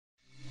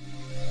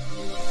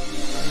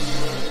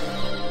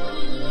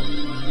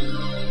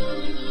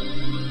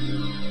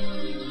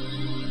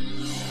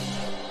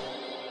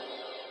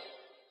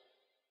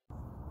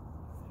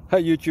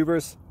Hi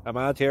YouTubers, I'm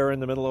out here in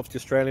the middle of the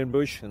Australian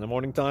bush in the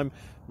morning time.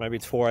 Maybe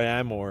it's 4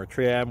 a.m. or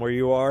 3 a.m. where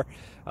you are.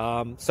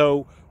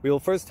 So we'll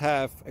first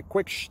have a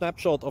quick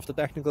snapshot of the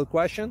technical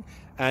question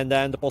and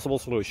then the possible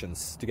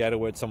solutions, together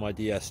with some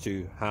ideas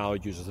to how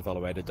users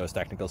evaluated those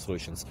technical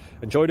solutions.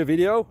 Enjoy the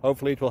video,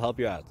 hopefully it will help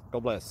you out.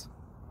 God bless.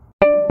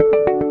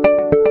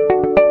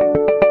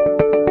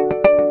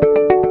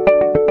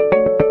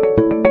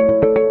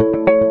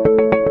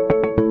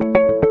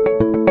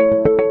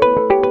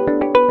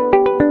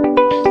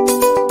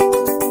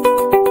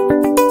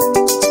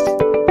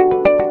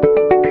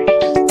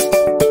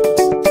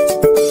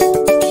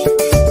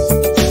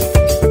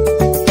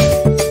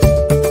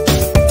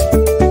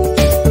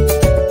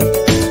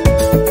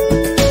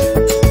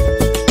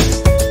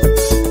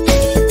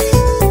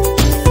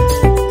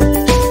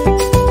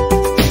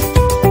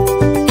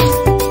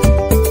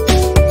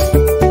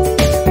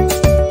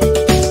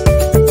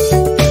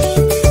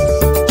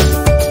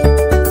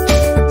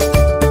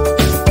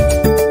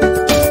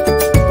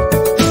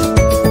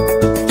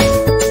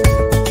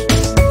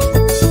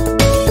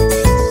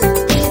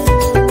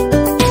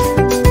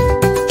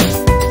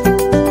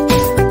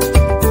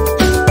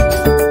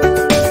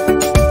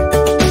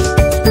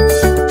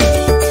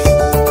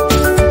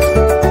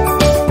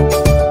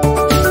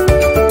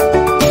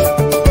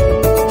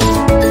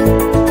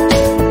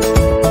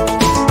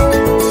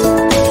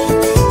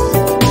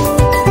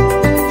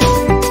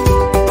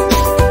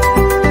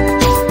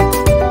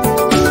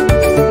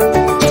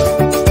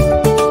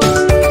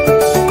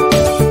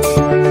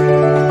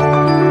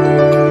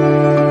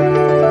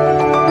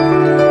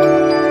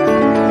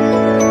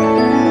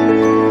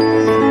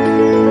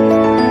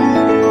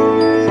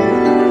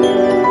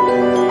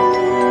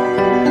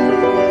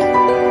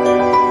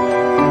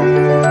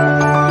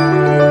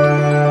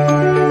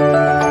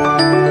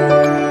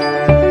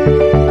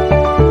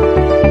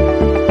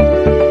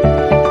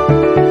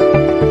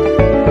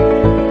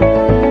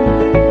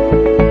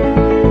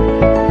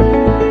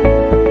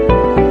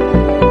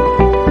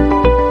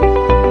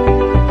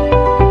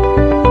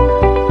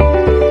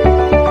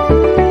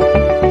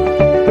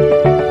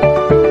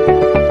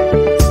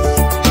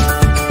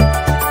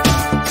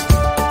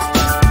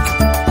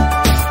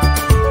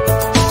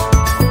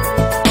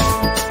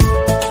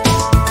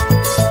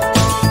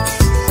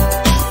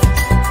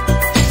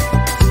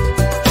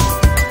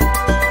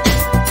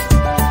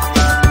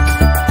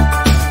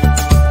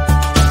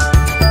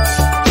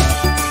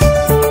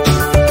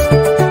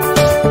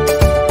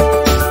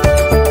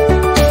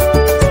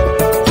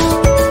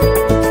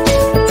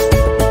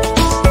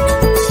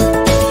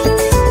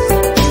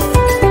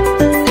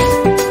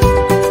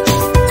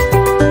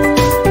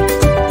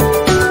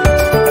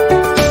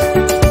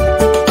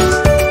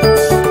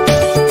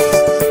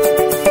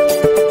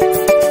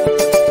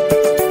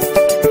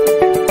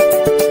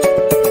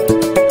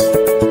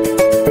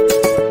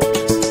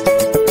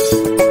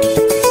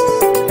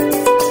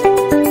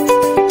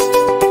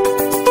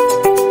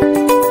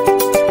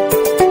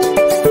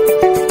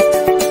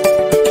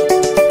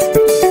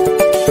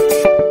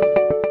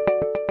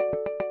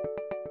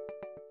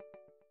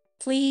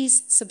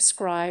 Please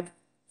subscribe.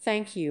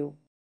 Thank you.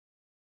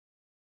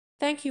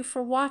 Thank you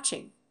for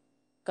watching.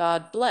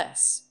 God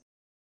bless.